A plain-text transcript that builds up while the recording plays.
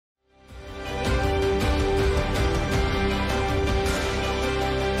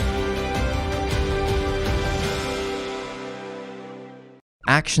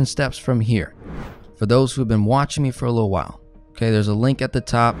action steps from here. For those who've been watching me for a little while, okay, there's a link at the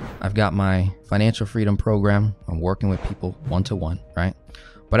top. I've got my financial freedom program. I'm working with people one-to-one, right?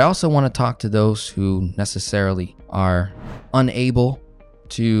 But I also want to talk to those who necessarily are unable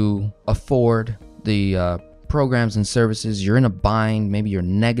to afford the programs and services. You're in a bind. Maybe you're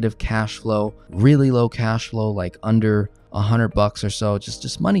negative cash flow, really low cash flow, like under $100 or so.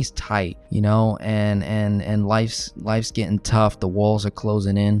 Just money's tight, you know, and life's getting tough. The walls are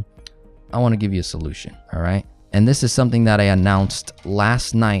closing in. I want to give you a solution. All right. And this is something that I announced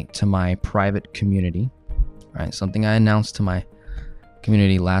last night to my private community, right? Something I announced to my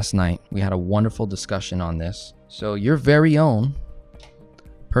community last night. We had a wonderful discussion on this. So your very own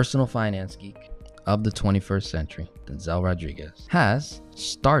personal finance geek of the 21st century, Denzel Rodriguez, has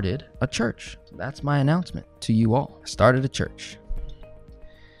started a church. So that's my announcement to you all. I started a church.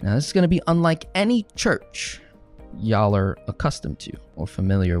 Now this is going to be unlike any church y'all are accustomed to or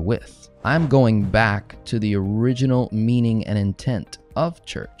familiar with. I'm going back to the original meaning and intent of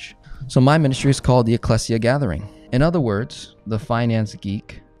church. So my ministry is called the Ecclesia Gathering. In other words, the Finance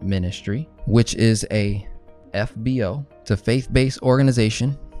Geek Ministry, which is a FBO, it's a faith-based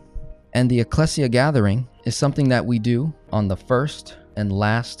organization. And the Ecclesia Gathering is something that we do on the first and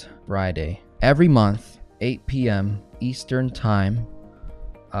last Friday every month, 8 p.m. Eastern time.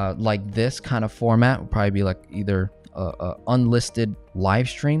 Like this kind of format would probably be like either a unlisted live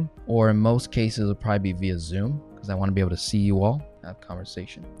stream, or in most cases it'll probably be via Zoom, because I want to be able to see you all, have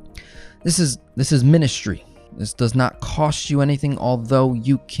conversation. This is ministry. This does not cost you anything, although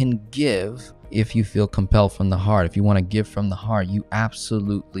you can give if you feel compelled from the heart. If you want to give from the heart, you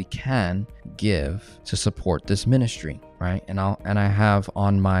absolutely can give to support this ministry, right? And I have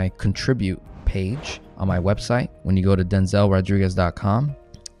on my contribute page on my website, when you go to denzelrodriguez.com,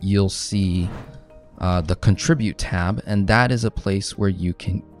 you'll see the contribute tab, and that is a place where you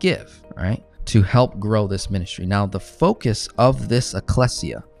can give, right, to help grow this ministry. Now, the focus of this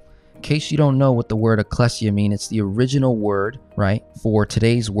ecclesia, in case you don't know what the word ecclesia means, it's the original word, right, for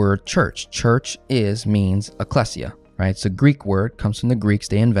today's word church. Church means ecclesia, right? It's a Greek word, comes from the Greeks,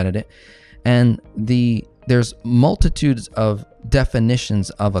 they invented it. And there's multitudes of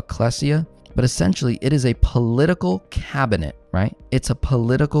definitions of ecclesia, but essentially it is a political cabinet, right? It's a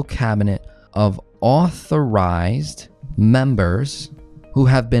political cabinet of authorized members who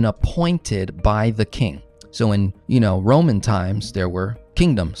have been appointed by the king. So in, Roman times, there were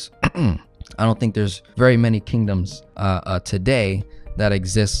kingdoms. I don't think there's very many kingdoms today that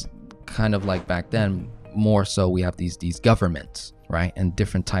exist kind of like back then. More so we have these governments, right? And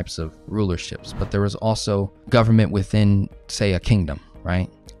different types of rulerships. But there was also government within, say, a kingdom, right?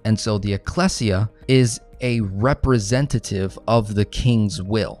 And so the ecclesia is a representative of the king's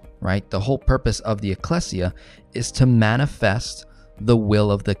will, right? The whole purpose of the ecclesia is to manifest the will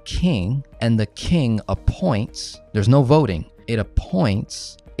of the king, and the king appoints, there's no voting, it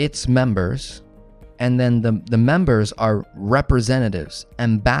appoints its members, and then the members are representatives,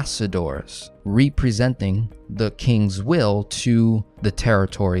 ambassadors, representing the king's will to the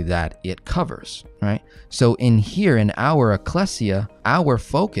territory that it covers, right? So in our ecclesia, our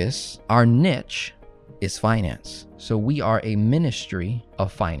focus, our niche is finance. So we are a ministry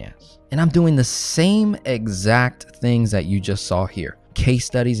of finance. And I'm doing the same exact things that you just saw here. Case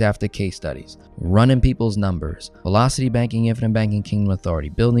studies after case studies, running people's numbers, velocity banking, infinite banking, kingdom authority,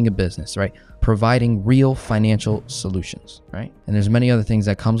 building a business, right? Providing real financial solutions, right? And there's many other things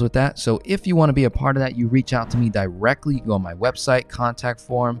that comes with that. So if you want to be a part of that, you reach out to me directly. You go on my website, contact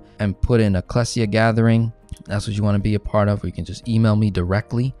form, and put in Ecclesia Gathering. That's what you want to be a part of. Or you can just email me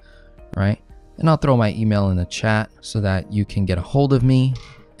directly, right? And I'll throw my email in the chat so that you can get a hold of me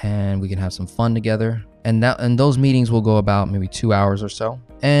and we can have some fun together. And those meetings will go about maybe 2 hours or so.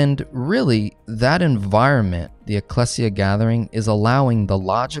 And really, that environment, the Ecclesia Gathering, is allowing the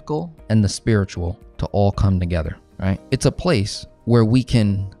logical and the spiritual to all come together, right? It's a place where we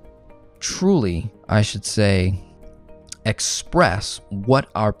can truly, I should say, express what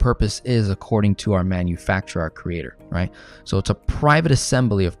our purpose is according to our manufacturer, our creator, right? So it's a private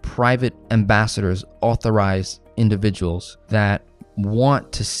assembly of private ambassadors, authorized individuals that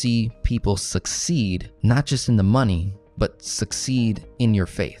want to see people succeed, not just in the money, but succeed in your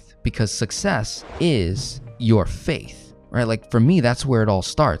faith, because success is your faith, right? Like for me, that's where it all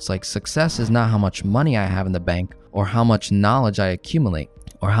starts. Like success is not how much money I have in the bank or how much knowledge I accumulate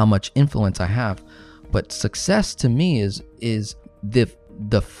or how much influence I have. But success to me is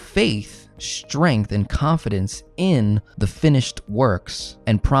the faith, strength, and confidence in the finished works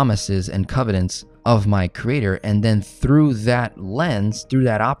and promises and covenants of my creator. And then through that lens, through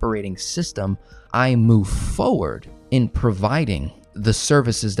that operating system, I move forward in providing the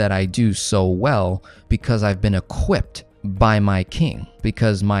services that I do so well because I've been equipped by my king,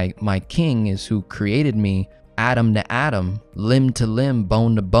 because my king is who created me atom to atom, limb to limb,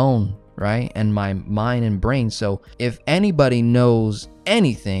 bone to bone, right? And my mind and brain. So if anybody knows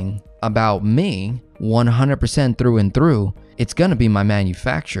anything about me 100% through and through, it's going to be my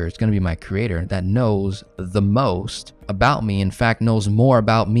manufacturer. It's going to be my creator that knows the most about me. In fact, knows more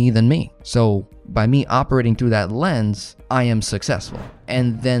about me than me. So by me operating through that lens, I am successful.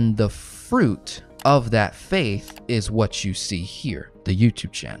 And then the fruit of that faith is what you see here: the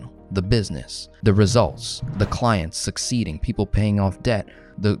YouTube channel, the business, the results, the clients succeeding, people paying off debt,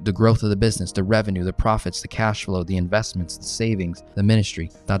 the growth of the business, the revenue, the profits, the cash flow, the investments, the savings, the ministry,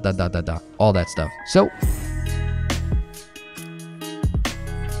 all that stuff. So